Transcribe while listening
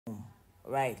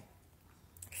right?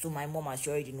 So my mom, as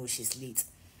you already know, she's late.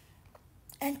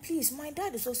 And please, my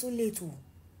dad is also late too.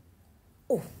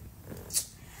 Oh,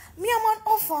 me, I'm an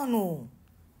orphan, oh.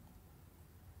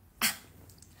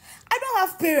 I don't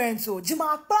have parents, oh.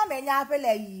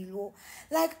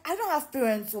 Like, I don't have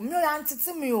parents, oh. Me, auntie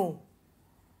to me, oh.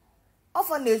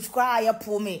 Orphanage cry, you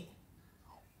pull me.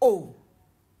 Oh.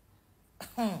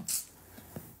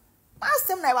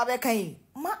 Master never be kind.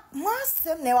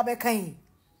 Master never be kind.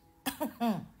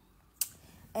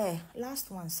 Eh, last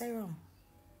one, Seyram.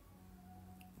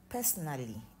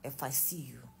 Personally, if I see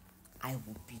you, I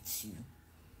will beat you.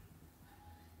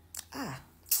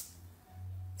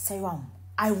 Seyram,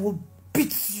 I will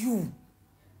beat you.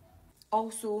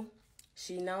 Also,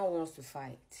 she now wants to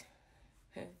fight.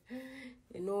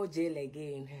 No jail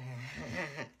again.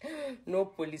 No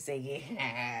police again.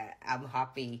 I'm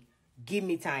happy. Give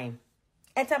me time.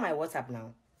 Enter my WhatsApp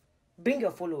now. Bring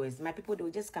your followers. My people, they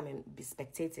will just come and be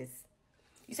spectators.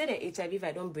 You say the HIV, if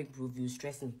I don't break proof, you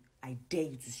stress me. I dare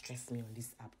you to stress me on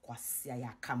this app. Kwasi ya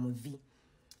kamovi.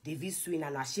 Devi swing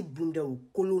and ashi bunda u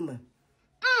koloma.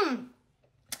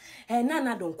 Hey,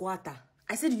 nana don't kwata.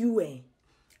 I said you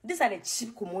these are the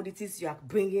cheap commodities you are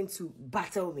bringing to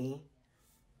battle me.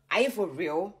 Are you for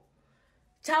real?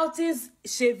 Charlton's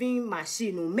shaving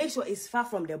machine, make sure it's far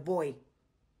from the boy.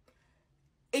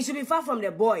 It should be far from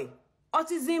the boy.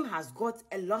 Autism has got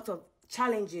a lot of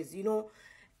challenges, you know.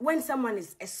 When someone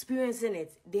is experiencing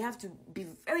it, they have to be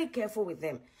very careful with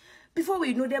them. Before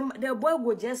we know them, the boy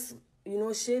will just, you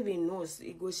know, shave his nose.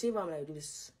 He go shave him like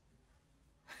this.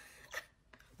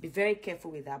 Be very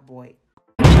careful with that boy.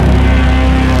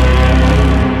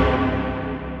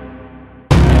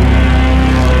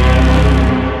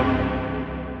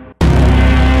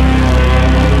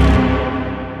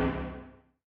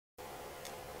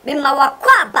 Mima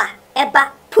wakwaba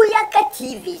eba Puyaka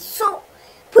TV. So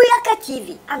Puyaka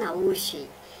TV ana wushi.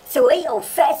 So when your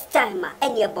first time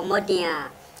and your bomodia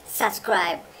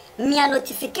subscribe. Mia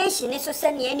notification is so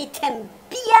send anytime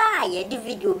bia ye the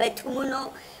video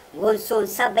betumuno. Wonson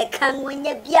sabe kan when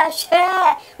ye bia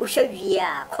share.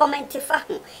 Ushawia comment fa.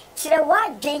 Chire wa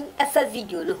den efa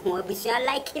video no ho abusua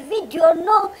like video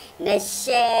no na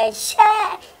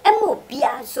share emo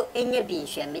bia so enye bi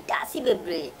nhwe me dasi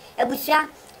bebre abusua.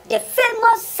 The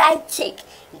famous side chick,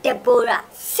 Deborah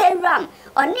Seyram,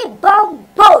 only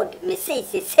Bornbold, me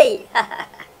say.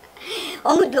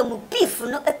 Omudomu beef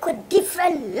no a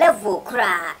different level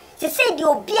cry. She said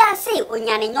you be a say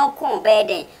onyane nyonko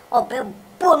beden obe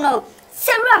bono.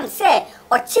 Seyram say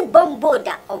ochi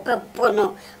Bornbolda obe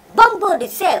bono. Bornbold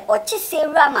say ochi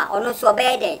Seyram ono so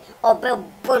beden obe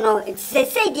bono. She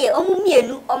say de omu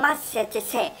mienu oma sete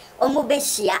say omu be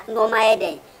hia no ma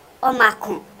eden.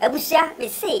 Omako, ebusia, me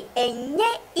say,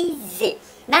 enye easy.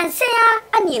 Nansea,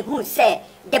 ani who say,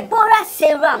 Deborah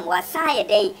Seyram was hired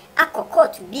day,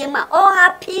 akoko to be ma all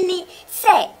happily,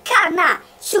 say, kana,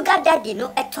 sugar daddy no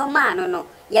etomano no,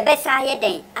 yabesa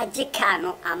yede,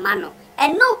 ajikano, amano,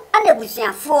 and no,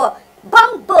 anabusia for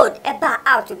Bornbold eba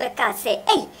out to beka say,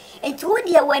 hey, and to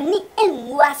dear when ni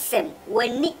enwasem.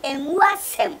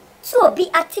 So be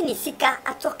atini sika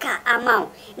atoka amount.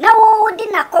 Na wo di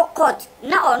na kokot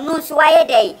na onu so waye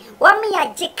dey. Wa me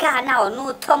agika na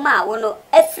onu toma wono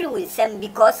every wisem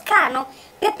because ka no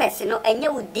pepes no enye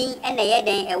wudin ena ye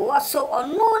den e wo so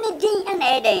onu ni din ena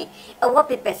ye den e wo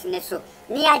pepes ne so.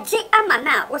 Ni agi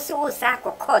amana wo se wo sa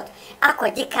kokot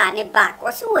akogika ne back wo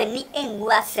se wani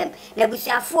enwu asem na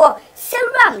busuafo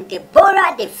Seyram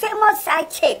Deborah the famous side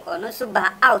chick onu so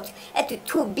ba out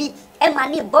to be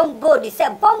Emani Bornbold say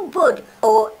Bornbold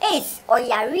or ace or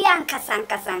yarian kasan.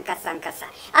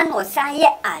 And was say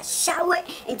a shower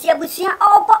into Abusia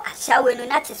obo a shower no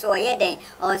not so yeden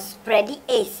or spready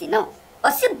ace no.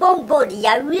 Or see Bornbold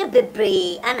yari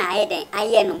bebre and I eden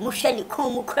I no mushani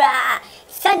komu kra.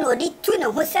 San odi tu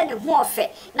na ho sane ho ofe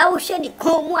na wo hwe ni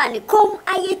komu ani kom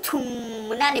aye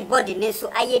tum na ni body ne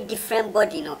so aye different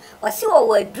body no o si wo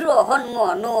waduro ho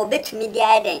no no betumi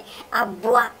dia den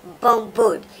aboa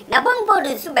Bornbold na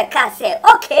Bornbold so be ka say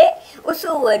okay wo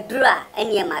so waduro a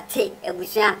ene e mate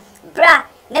ebusua bra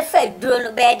ne fa duro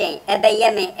no be den e be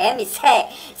ye me e mi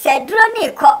say duro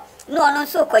ne ko no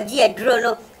so ko ji duro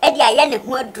no e dia ye ne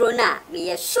ho duro na me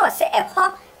ye sure say e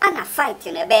ho ana fight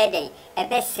in a bed a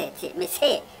best set me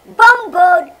say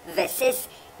Bornbold versus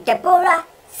Deborah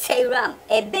Seyram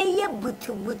e beye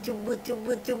butu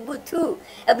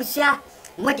abusia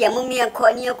modi amumi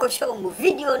ankoni akosho mu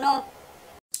video no.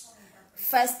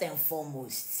 First and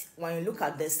foremost, when you look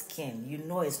at the skin, you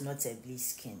know it's not a bleach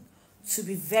skin. To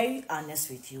be very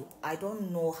honest with you, I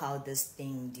don't know how this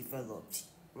thing developed,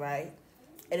 right?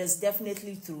 It is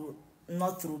definitely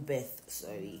not through birth,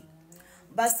 sorry.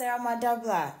 But Seyram,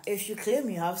 Deborah, if you claim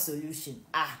you have solution,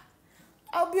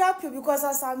 I'll be happy because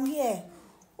as I'm here,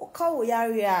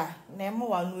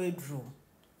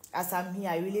 as I'm here,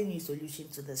 I really need solution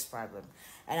to this problem.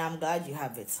 And I'm glad you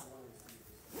have it.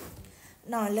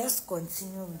 Now, let's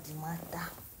continue with the matter.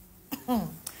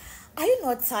 Are you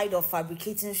not tired of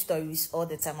fabricating stories all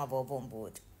the time about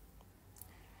Bornbold?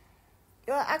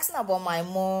 You're asking about my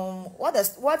mom. What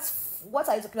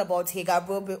are you talking about?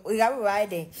 Ghpage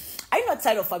riding. Are you not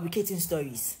tired of fabricating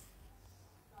stories?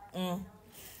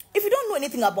 If you don't know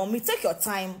anything about me, take your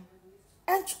time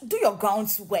and do your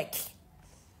groundwork.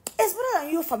 It's better than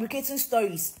you fabricating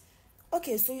stories.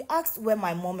 Okay, so you asked where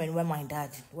my mom and where my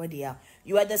dad, where they are.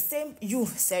 You are the same,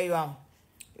 Seyram.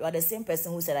 You are the same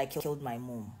person who said I killed my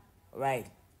mom, right?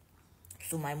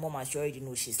 So my mom, as you already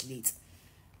know, she's late.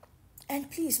 And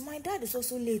please, my dad is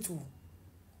also late too.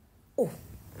 Oh,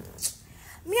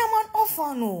 me, I'm an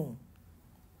orphan, oh.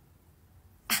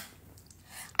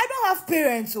 I don't have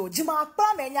parents, oh.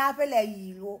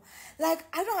 Like,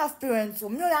 I don't have parents, oh.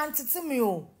 Me, auntie to me,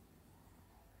 oh.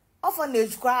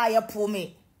 Orphanage cry, you pull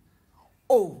me.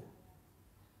 Oh.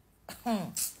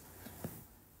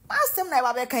 Master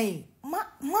never be kind.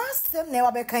 Master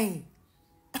never be kind.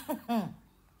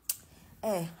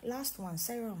 Last one,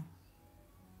 Seyram.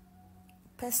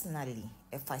 Personally,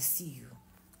 if I see you,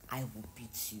 I will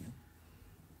beat you.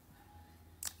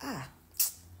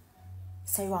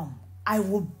 Seyram, I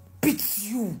will beat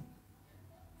you.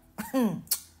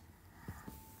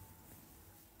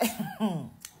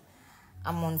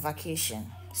 I'm on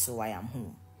vacation, so I am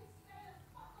home.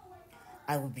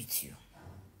 I will beat you.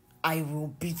 I will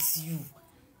beat you.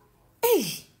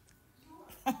 Hey!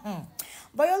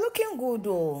 But you're looking good,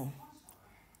 though.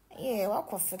 Yeah, what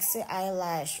could fix it?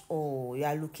 Eyelash. Oh, you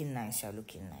are looking nice. You are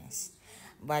looking nice.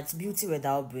 But beauty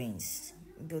without brains.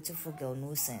 Beautiful girl,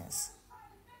 no sense.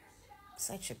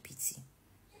 Such a pity.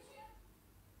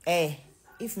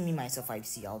 If me myself I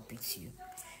see, I'll beat you.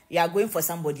 You are going for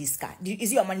somebody's car.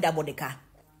 Is it your money that bought the car?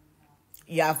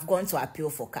 You have gone to appeal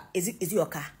for car. Is it your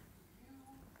car?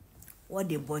 What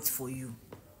they bought for you,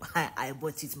 I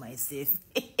bought it myself.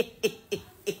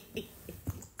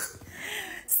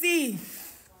 See,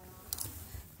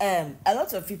 a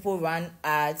lot of people run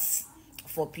ads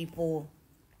for people.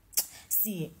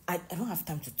 See, I don't have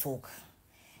time to talk.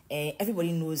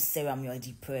 Everybody knows, Seyram, you're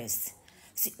depressed.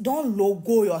 See, don't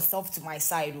logo yourself to my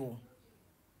side, oh.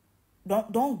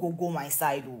 Don't go my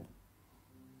side, oh.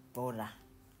 Brother.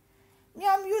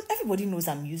 Yeah, everybody knows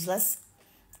I'm useless.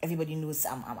 Everybody knows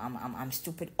I'm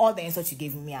stupid. All the insults you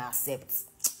gave me, I accept.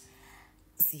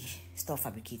 See, stop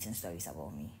fabricating stories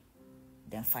about me.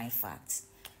 Then find facts.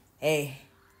 Hey,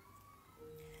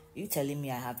 you telling me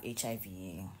I have HIV?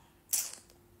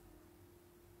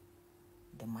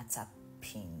 The matter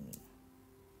pain me.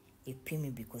 It pain me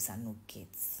because I no get.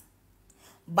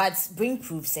 But bring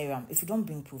proof, Seyram. If you don't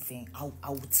bring proof, I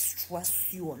would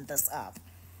stress you on this app.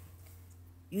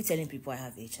 You telling people I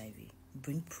have HIV.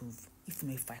 Bring proof.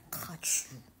 If I catch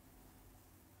you.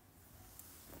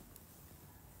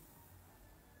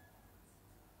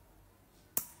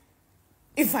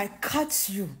 If I catch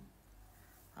you,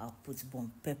 I'll put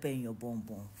pepper in your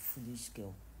bonbon. Foolish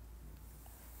girl.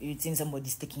 You think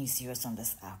somebody's taking you serious on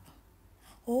this app?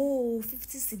 Oh,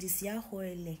 50 cedis ya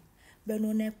hoele.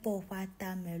 Benone po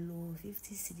watermelon.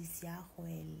 50 cedis ya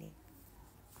hoele.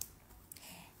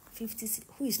 50 cedis.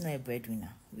 Who is not a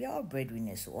breadwinner? We are all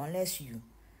breadwinners, so unless you.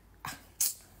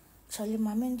 Charlie,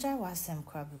 my manager was some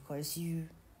crap because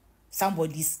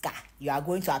somebody's car. You are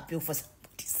going to appeal for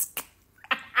somebody's car.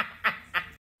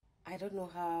 I don't know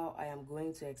how I am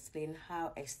going to explain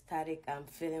how ecstatic I'm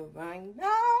feeling right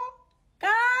now,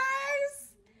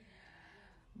 guys.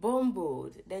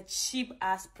 Bornbold, the cheap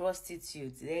ass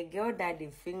prostitute, the girl that they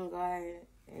finger,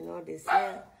 they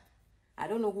say. I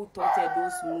don't know who taught her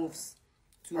those moves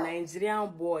to Nigerian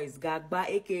boys, Gagba,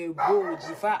 aka Bo,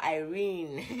 Jifa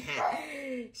Irene.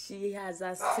 She has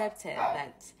accepted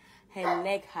that her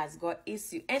neck has got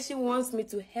issue and she wants me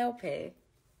to help her.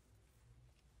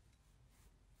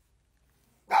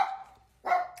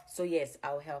 So yes,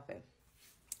 I'll help her.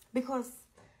 Because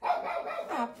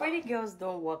pretty girls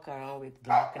don't walk around with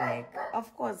black neck.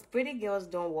 Of course, pretty girls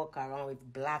don't walk around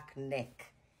with black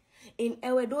neck. In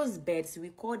those beds, we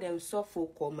call them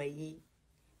Sofokomayi.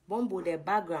 Bornbold, the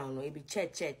background, it be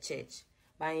church.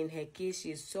 But in her case,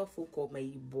 she's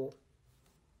Sofokomayi Bo.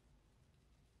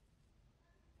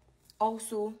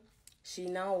 Also, she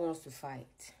now wants to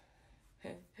fight.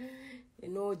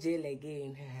 No jail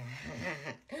again.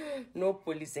 No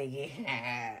police again.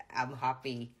 I'm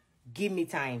happy. Give me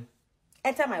time.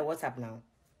 Enter my WhatsApp now.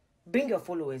 Bring your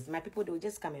followers. My people, they will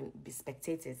just come and be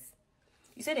spectators.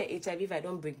 You said that HIV, if I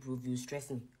don't break proof, you stress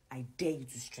me. I dare you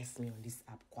to stress me on this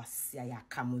app. Kwasia ya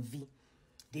kamovi.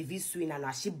 Devi swing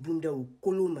and she boomed the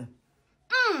koloma.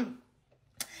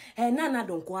 Hey, Nana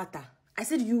don't quarter. I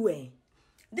said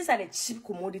these are the cheap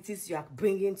commodities you are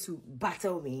bringing to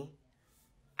battle me.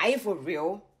 Are you for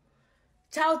real?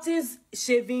 Charlton's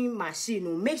shaving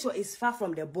machine, make sure it's far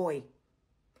from the boy.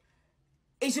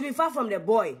 It should be far from the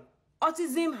boy.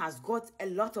 Autism has got a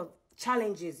lot of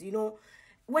challenges, you know.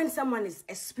 When someone is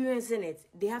experiencing it,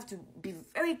 they have to be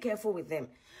very careful with them.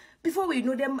 Before we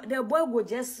know them, the boy will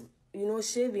just, you know,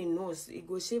 shave his nose. He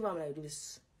go shave him like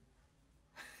this.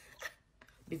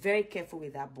 Be very careful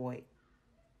with that boy.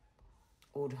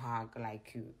 Old hag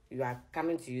like you. You are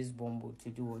coming to use Bornbold to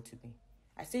do what to me.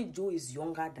 I say Joe is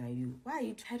younger than you. Why are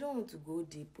you? I don't want to go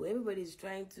deep. Everybody's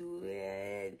trying to.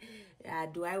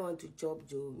 Do I want to chop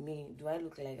Joe? Me? Do I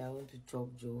look like I want to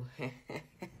chop Joe?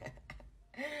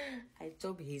 I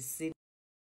chop his sin.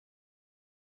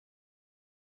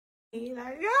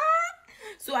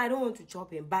 So I don't want to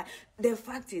chop him. But the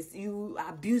fact is, you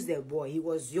abused the boy. He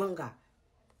was younger.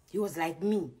 He was like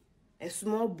me, a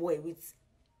small boy with.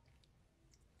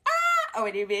 Oh,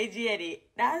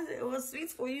 it was sweet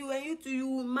for you, and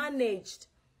you managed.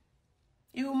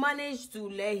 You managed to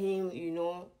let him, you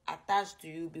know, attach to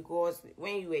you, because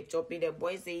when you were chopping, the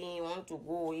boy say he want to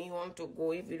go.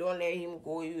 If you don't let him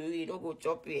go, you don't go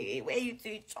chopping. When you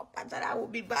see chop, I will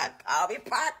be back. I'll be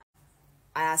back.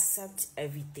 I accept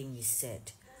everything you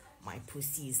said. My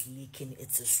pussy is leaking.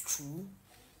 It is true.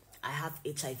 I have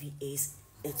HIV/AIDS.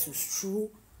 It is true.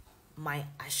 My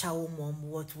Ashawo mom,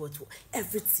 what.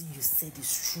 Everything you said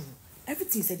is true.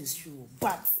 Everything you said is true.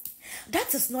 But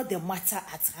that is not the matter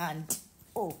at hand.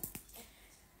 Oh,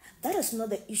 that is not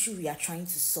the issue we are trying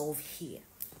to solve here.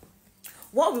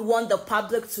 What we want the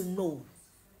public to know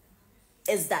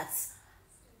is that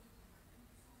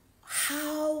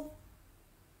how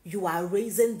you are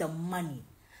raising the money,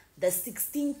 the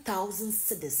 16,000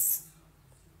 cedis,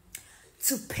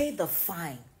 to pay the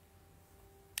fine.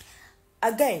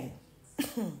 Again,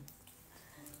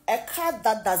 a car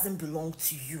that doesn't belong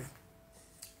to you,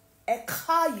 a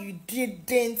car you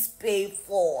didn't pay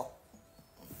for,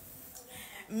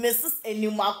 Mrs.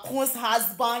 Enumakun's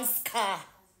husband's car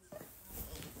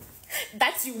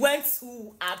that you went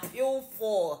to appeal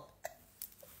for,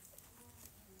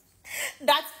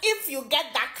 that if you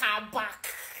get that car back,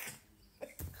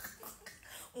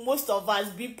 most of us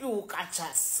BP will catch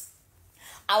us,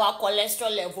 our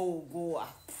cholesterol level will go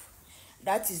up.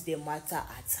 That is the matter at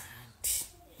hand.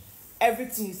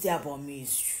 Everything you say about me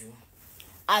is true.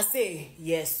 I say,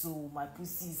 yes, so my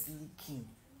pussy is leaking.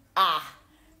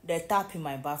 The tap in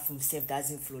my bathroom self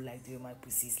doesn't flow like the way my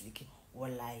pussy is leaking.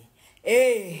 Walai.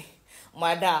 Hey,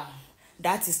 madam,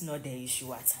 that is not the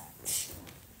issue at hand.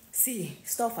 See,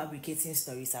 stop fabricating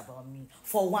stories about me.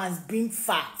 For once, bring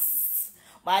facts.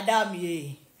 Madam,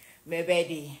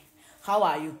 Mebede, how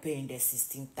are you paying the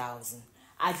 16,000?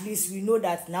 At least we know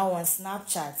that now on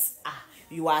Snapchat,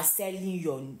 you are selling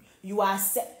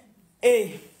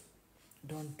hey,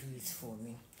 don't do it for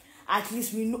me. At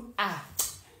least we know,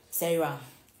 Seyram,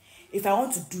 if I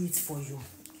want to do it for you,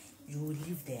 you will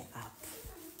leave the app.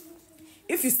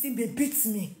 If you still beat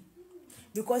me,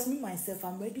 because me myself,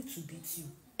 I'm ready to beat you.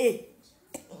 Hey,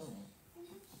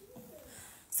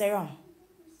 Seyram,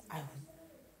 I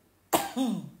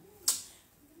will.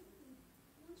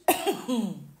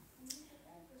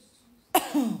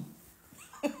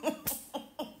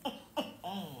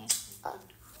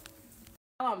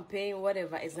 How I'm paying,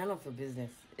 whatever, it's none of your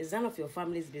business. It's none of your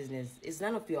family's business. It's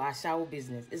none of your Ashawo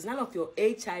business. It's none of your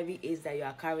HIV/AIDS that you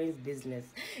are carrying business.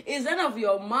 It's none of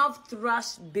your mouth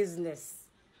thrush business.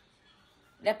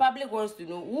 The public wants to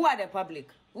know, who are the public?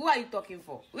 Who are you talking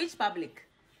for? Which public?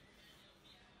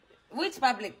 Which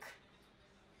public?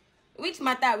 Which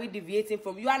matter are we deviating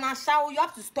from? You are an Ashawo. You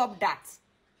have to stop that.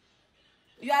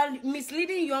 You are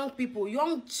misleading young people,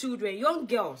 young children, young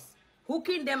girls,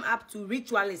 hooking them up to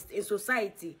ritualists in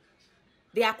society.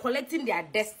 They are collecting their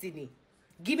destiny,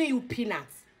 giving you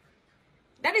peanuts.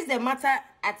 That is the matter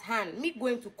at hand. Me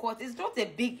going to court is not a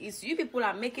big issue. You people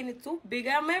are making it too big.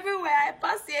 I'm everywhere. I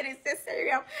pass here. It's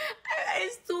Seyram.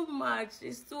 It's too much.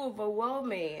 It's too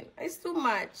overwhelming. It's too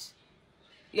much.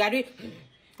 You are doing.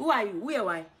 Who are you? Who am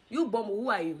I? You Bornbold. Who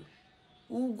are you?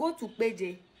 We'll go to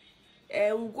Ghpage.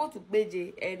 We'll go to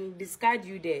Ghpage and discard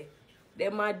you there. The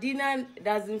Medina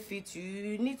doesn't fit you.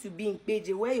 You need to be in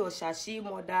Ghpage where your Shashi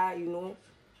mother, you know,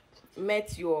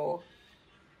 met your.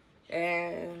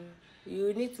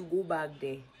 You need to go back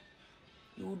there.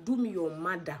 You do me your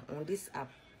mother on this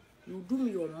app. You do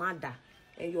me your mother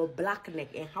and your black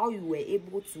neck and how you were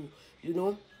able to, you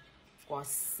know, or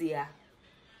see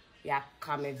Yeah,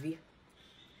 Kamevi.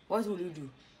 What will you do?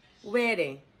 Where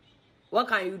then? What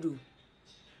can you do?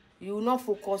 You will not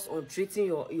focus on treating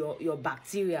your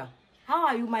bacteria. How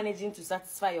are you managing to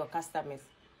satisfy your customers?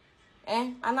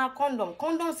 And a condom.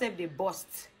 Condom save the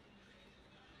bust.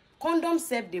 Condom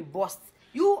save the bust.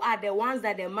 You are the ones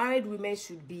that the married women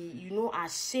should be,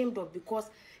 ashamed of, because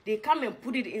they come and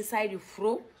put it inside the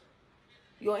fro.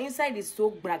 Your inside is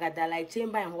so bragada like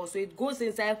chamber and horse, so it goes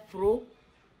inside fro.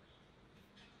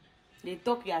 They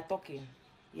talk, you are talking.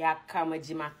 Yeah,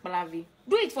 Kamajima Plavi.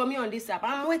 Do it for me on this app.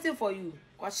 I'm waiting for you.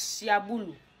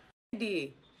 Shiabulu.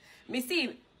 Me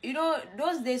see,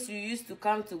 those days you used to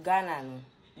come to Ghana, no?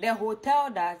 The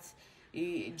hotel that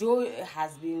Joe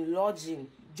has been lodging,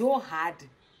 Joe had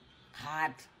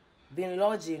been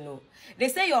lodging, no? They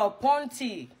say your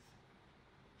ponty,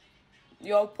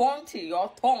 your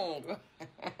tongue,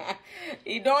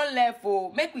 you don't left,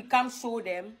 oh. Make we come show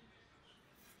them.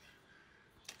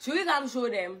 Should we come show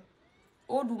them?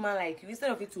 Old woman like you,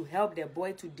 instead of it to help the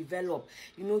boy to develop,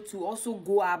 to also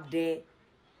go up there.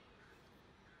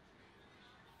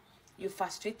 You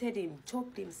frustrated him,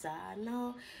 chopped him, sir.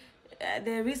 Now,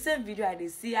 the recent video I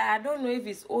did see, I don't know if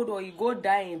it's old or he go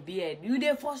die in beard.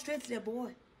 They frustrate the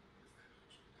boy.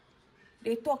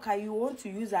 They talk, you want to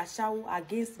use a shower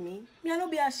against me? Me, I don't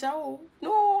be a shower.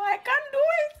 No, I can't do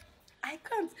it. I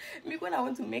can't. Me, when I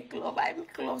want to make love, I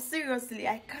make love. Seriously,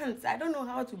 I can't. I don't know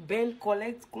how to bend,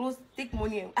 collect, clothes, take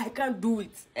money. I can't do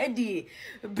it. Eddie,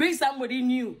 bring somebody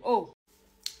new. Oh.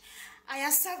 I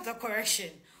accept the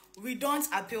correction. We don't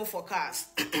appeal for cars.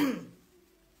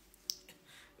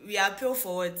 We appeal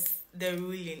for what? The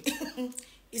ruling.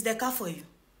 Is the car for you?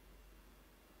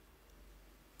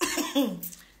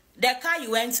 The car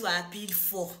you went to appeal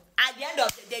for. At the end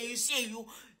of the day, you say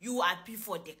you appeal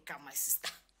for the car, my sister.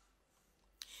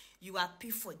 You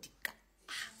appeal for the car.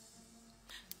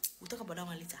 We'll talk about that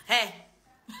one later. Hey.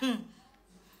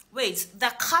 Wait,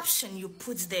 the caption you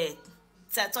put there,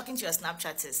 talking to your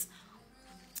Snapchatters,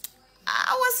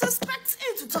 I was expecting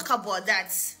you to talk about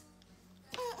that.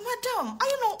 Madam, are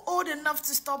you not old enough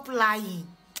to stop lying?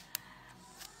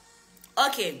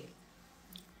 Okay.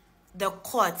 The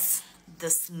court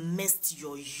dismissed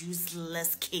your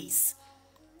useless case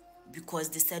because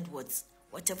they said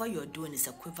whatever you're doing is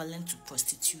equivalent to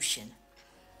prostitution.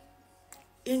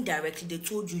 Indirectly, they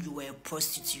told you were a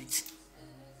prostitute.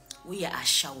 We are a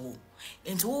shower.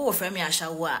 Into who for me a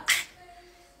shower?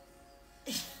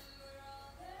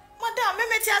 Madam,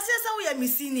 me tell you we are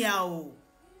missing now.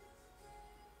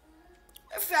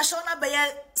 If you are showing up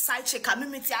by side check,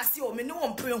 me tell you me no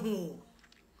one pray who.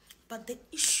 But the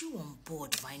issue on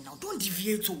board right now, don't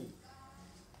deviate to.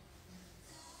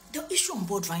 The issue on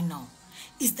board right now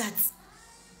is that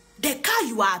the car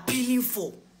you are appealing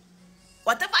for,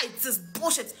 whatever it is,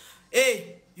 bullshit.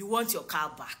 Hey, you want your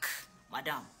car back,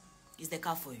 madam? Is the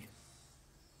car for you?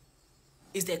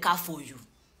 Is the car for you?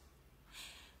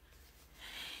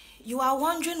 You are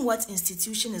wondering what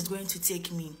institution is going to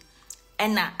take me.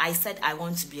 And I said I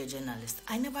want to be a journalist.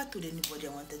 I never told anybody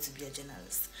I wanted to be a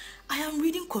journalist. I am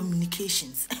reading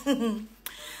communications.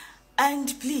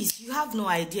 And please, you have no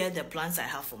idea the plans I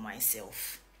have for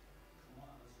myself.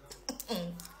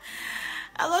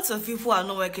 A lot of people are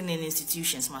not working in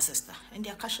institutions, my sister. And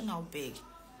they are cashing out big.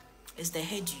 It's the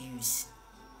head you use.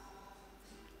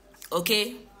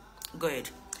 Okay? Good.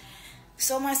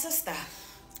 So, my sister,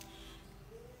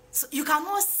 so you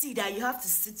cannot see that you have to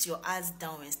sit your ass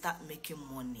down and start making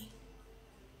money.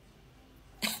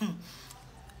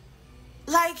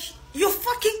 Like, you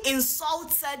fucking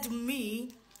insulted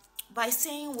me by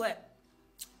saying what?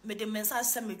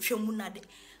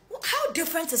 How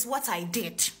different is what I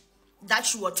did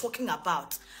that you were talking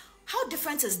about? How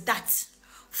different is that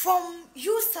from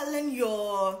you selling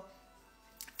your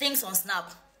things on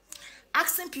Snap,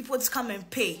 asking people to come and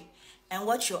pay and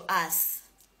watch your ass?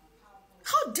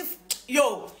 How different?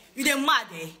 Yo, you dey mad,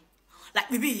 eh?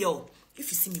 Like, maybe, yo,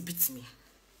 if you see me, beat me.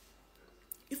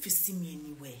 If you see me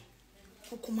anywhere,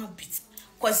 come and beat me.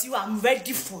 Because I'm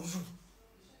ready for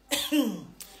you.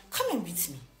 Come and beat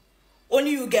me.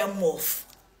 Only you get morph.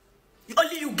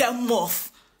 Only you get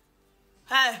morph.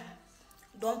 Hey,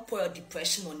 don't pour your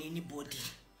depression on anybody.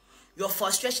 Your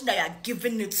frustration that you are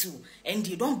giving it to, and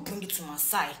you don't bring it to my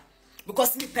side.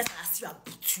 Because me person, I see I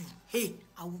beat you. Hey,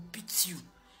 I will beat you.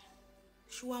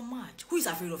 You are mad. Who is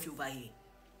afraid of you over here?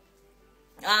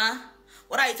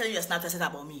 What are you telling your Snapchat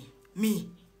about me? Me.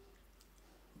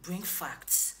 Bring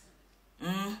facts.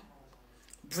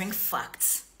 Bring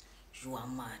facts. You are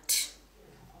mad.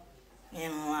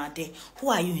 Who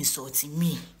are you insulting?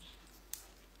 Me.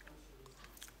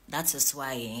 That is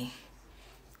why,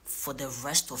 for the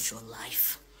rest of your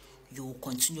life, you will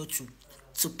continue to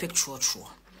pick trotro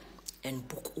and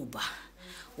book Uber.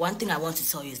 One thing I want to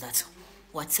tell you is that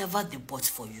whatever they bought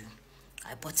for you,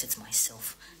 I bought it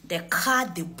myself. The car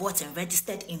they bought and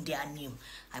registered in their name,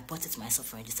 I bought it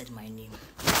myself and registered my name.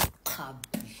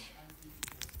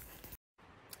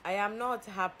 I am not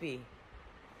happy.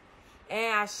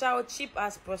 And I shout cheap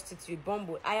as prostitute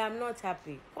Bornbold. I am not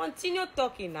happy. Continue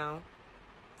talking now.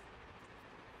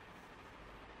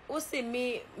 Say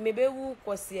me maybe you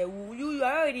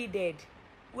are already dead.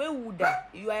 Where would that?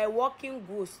 You are a walking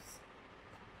ghost.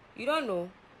 You don't know?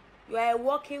 You are a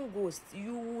walking ghost.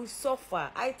 You will suffer.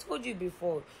 I told you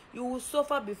before. You will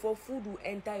suffer before food will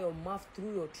enter your mouth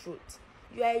through your throat.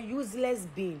 You are a useless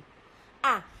being.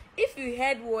 If you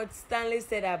heard what Stanley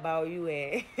said about you,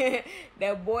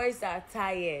 the boys are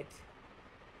tired.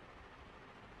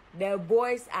 The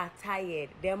boys are tired.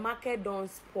 The market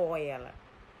don't spoil.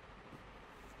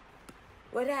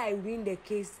 Whether I win the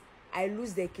case, I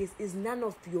lose the case, is none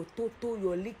of your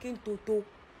your leaking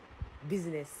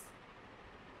business.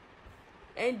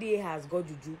 NDA has got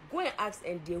juju. Go and ask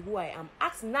NDA who I am.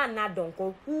 Ask Nana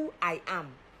Donko who I am.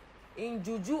 In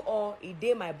juju or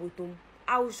ide my bottom.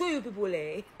 I will show you people.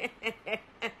 You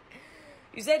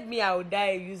said me I will die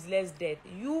a useless death.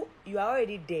 You are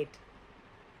already dead.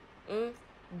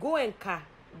 Go and car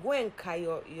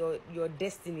your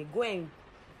destiny. Go and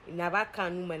never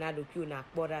can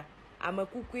I'm a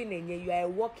queen and you are a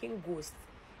walking ghost,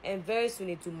 and very soon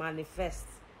it will manifest.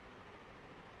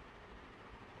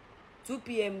 2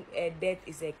 p.m. Death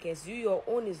is a curse. Your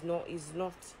own is not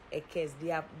a curse.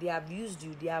 They have used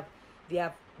you.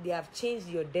 They have changed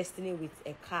your destiny with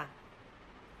a car.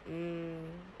 You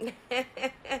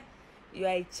are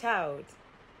a child.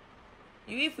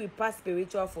 If we pass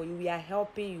spiritual for you, we are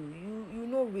helping you. You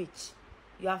know rich.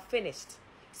 You are finished.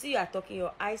 See, you are talking,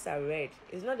 your eyes are red.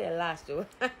 It's not the last, though.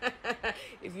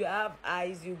 If you have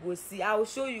eyes, you go see. I will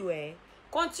show you,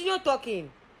 Continue talking.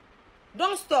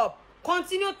 Don't stop.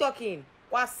 Continue talking.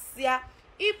 Wasia.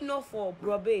 If not for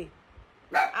Brobe,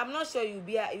 I'm not sure you'll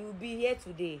be here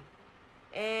today.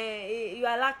 You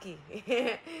are lucky.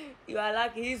 You are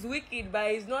lucky. He's wicked,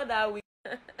 but he's not that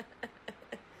wicked.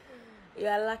 You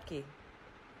are lucky.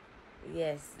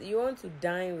 Yes. You want to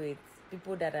dine with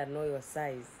people that are not your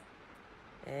size.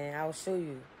 I'll show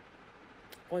you.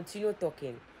 Continue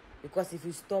talking, because if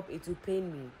you stop, it will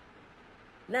pain me.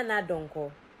 Nana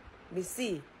Donko. Me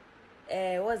see.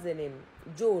 What's the name?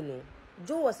 Joe. No.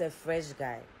 Joe was a fresh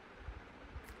guy.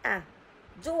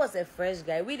 Joe was a fresh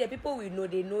guy. We the people we know,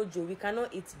 they know Joe. We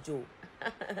cannot eat Joe.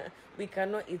 We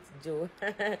cannot eat Joe.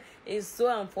 It's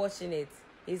so unfortunate.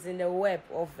 He's in the web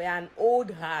of an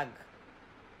old hag.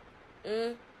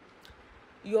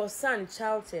 Your son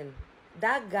Charlton,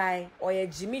 that guy, or a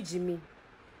Jimmy.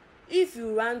 If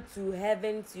you run to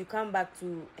heaven, you come back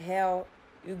to hell.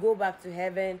 You go back to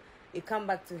heaven. You come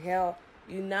back to hell.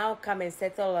 You now come and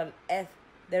settle on earth.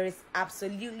 There is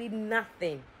absolutely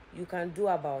nothing you can do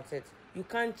about it. You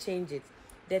can't change it.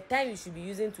 The time you should be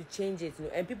using to change it,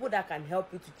 and people that can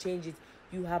help you to change it,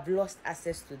 you have lost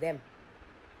access to them.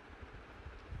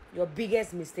 Your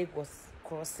biggest mistake was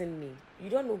crossing me. You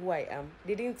don't know who I am.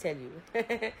 They didn't tell you.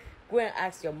 Go and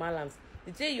ask your malams.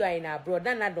 They say you are in abroad.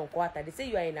 They say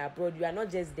you are in abroad. You are not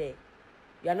just there.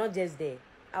 You are not just there.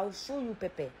 I will show you,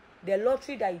 Pepe. The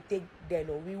lottery that you take there,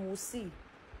 we will see.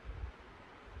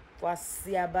 For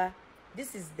Siaba,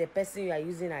 this is the person you are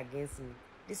using against me.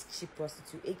 This cheap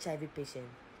prostitute, HIV patient,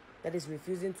 that is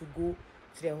refusing to go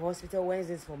to the hospital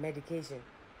Wednesdays for medication.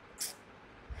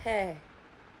 Hey,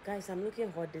 guys, I'm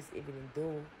looking hot this evening,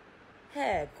 though.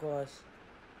 Hey,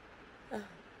 gosh.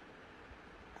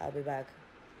 I'll be back.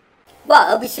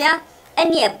 Well, obviously,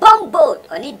 any a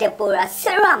Bornbold or need Deborah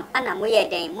Seyram, and I'm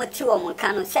wearing Mutu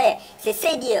Moncano say,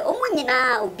 dear,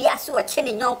 Omunina, Obiasu, or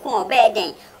Chenny Yonko, or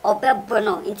bedding, or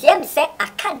Belbono. In the say, I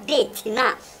can't date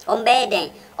na on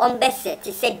bedding, on Besset.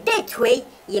 It's a date way,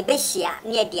 ye besia,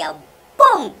 near dear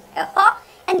boom, a hot,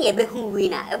 and ye be who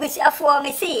winner. I wish I for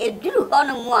me say a blue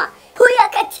on moi.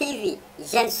 Puyaka TV,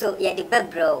 Jenso, ye the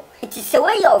bebro. It is a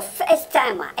way your first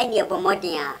timer, and ye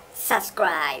bomodia.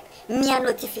 Subscribe, me a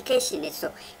notification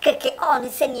so click on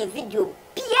send your video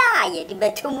bia the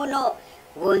betumuno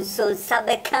won so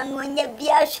sabe kan when ye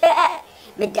bia share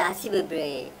me dance be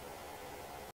brave.